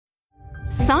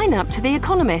Sign up to The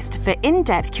Economist for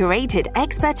in-depth curated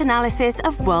expert analysis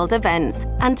of world events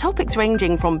and topics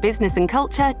ranging from business and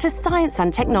culture to science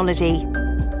and technology.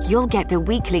 You'll get the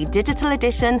weekly digital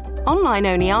edition,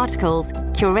 online-only articles,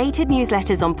 curated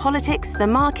newsletters on politics, the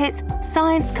markets,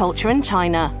 science, culture and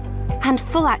China, and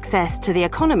full access to The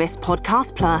Economist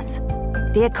Podcast Plus.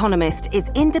 The Economist is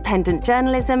independent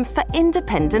journalism for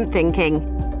independent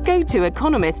thinking. Go to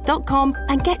economist.com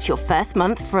and get your first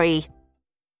month free.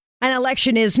 An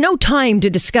election is no time to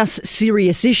discuss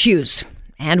serious issues.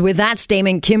 And with that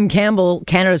statement, Kim Campbell,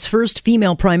 Canada's first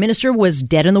female prime minister, was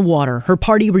dead in the water. Her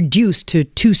party reduced to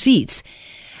 2 seats.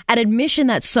 An admission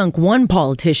that sunk one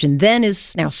politician then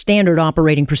is now standard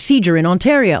operating procedure in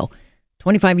Ontario.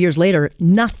 25 years later,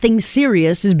 nothing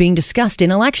serious is being discussed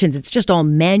in elections. It's just all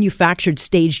manufactured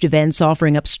staged events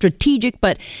offering up strategic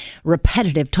but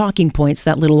repetitive talking points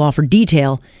that little offer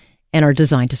detail and are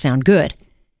designed to sound good.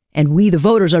 And we, the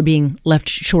voters, are being left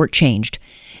shortchanged.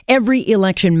 Every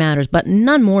election matters, but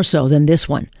none more so than this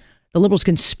one. The Liberals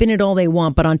can spin it all they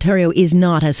want, but Ontario is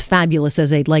not as fabulous as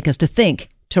they'd like us to think.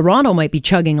 Toronto might be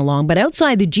chugging along, but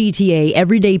outside the GTA,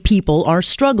 everyday people are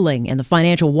struggling, and the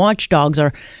financial watchdogs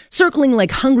are circling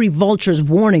like hungry vultures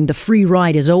warning the free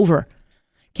ride is over.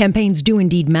 Campaigns do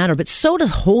indeed matter, but so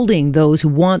does holding those who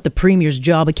want the Premier's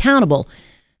job accountable.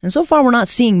 And so far, we're not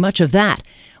seeing much of that.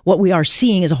 What we are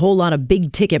seeing is a whole lot of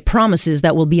big-ticket promises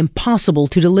that will be impossible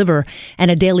to deliver,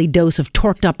 and a daily dose of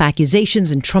torqued-up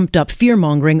accusations and trumped-up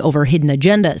fear-mongering over hidden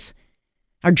agendas.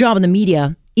 Our job in the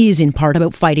media is in part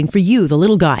about fighting for you, the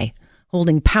little guy,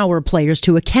 holding power players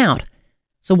to account.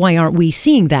 So why aren't we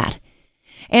seeing that?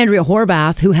 Andrea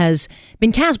Horwath, who has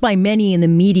been cast by many in the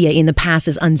media in the past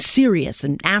as unserious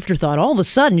and afterthought, all of a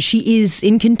sudden she is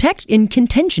in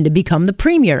contention to become the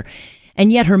Premier. And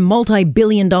yet her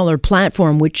multi-billion-dollar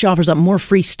platform, which offers up more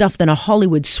free stuff than a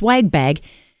Hollywood swag bag,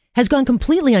 has gone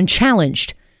completely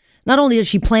unchallenged. Not only does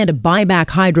she plan to buy back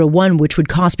Hydro One, which would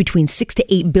cost between $6 to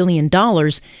 $8 billion,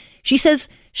 she says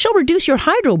she'll reduce your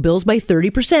hydro bills by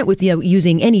 30% without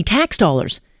using any tax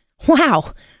dollars.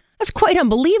 Wow, that's quite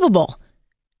unbelievable.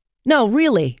 No,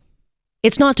 really,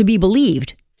 it's not to be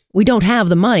believed. We don't have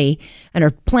the money, and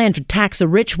her plan to tax the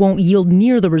rich won't yield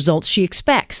near the results she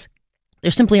expects. There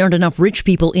simply aren't enough rich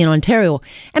people in Ontario.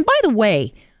 And by the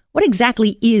way, what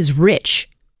exactly is rich?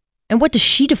 And what does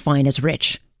she define as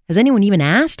rich? Has anyone even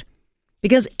asked?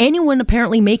 Because anyone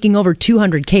apparently making over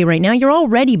 $200K right now, you're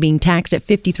already being taxed at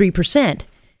 53%.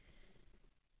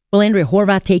 Will Andrea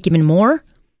Horwath take even more?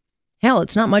 Hell,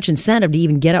 it's not much incentive to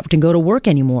even get up and go to work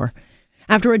anymore.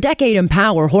 After a decade in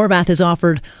power, Horwath has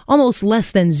offered almost less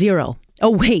than zero. Oh,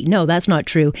 wait, no, that's not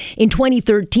true. In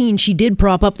 2013, she did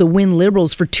prop up the Win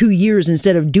Liberals for 2 years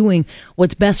instead of doing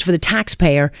what's best for the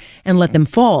taxpayer and let them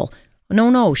fall.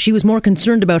 No, she was more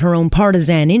concerned about her own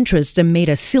partisan interests and made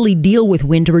a silly deal with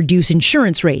Win to reduce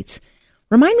insurance rates.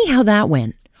 Remind me how that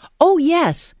went. Oh,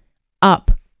 yes, up.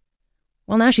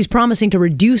 Well, now she's promising to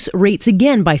reduce rates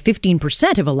again by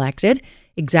 15% if elected.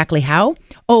 Exactly how?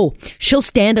 Oh, she'll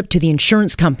stand up to the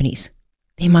insurance companies.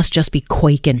 They must just be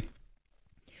quaking.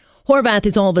 Horwath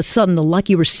is all of a sudden the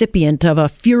lucky recipient of a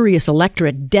furious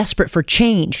electorate desperate for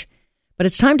change. But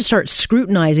it's time to start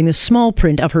scrutinizing the small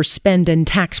print of her spend and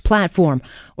tax platform,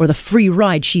 or the free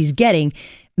ride she's getting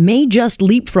may just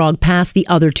leapfrog past the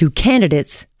other two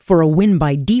candidates for a win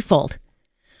by default.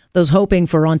 Those hoping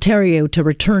for Ontario to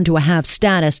return to a have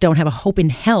status don't have a hope in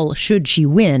hell should she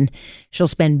win. She'll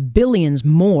spend billions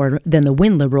more than the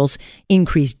Win Liberals,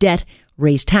 increase debt,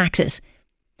 raise taxes.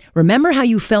 Remember how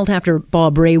you felt after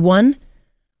Bob Rae won?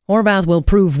 Horwath will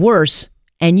prove worse,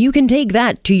 and you can take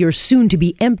that to your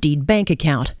soon-to-be emptied bank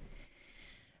account.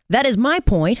 That is my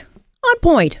point, on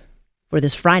point, for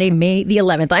this Friday, May the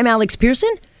 11th. I'm Alex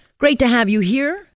Pearson. Great to have you here.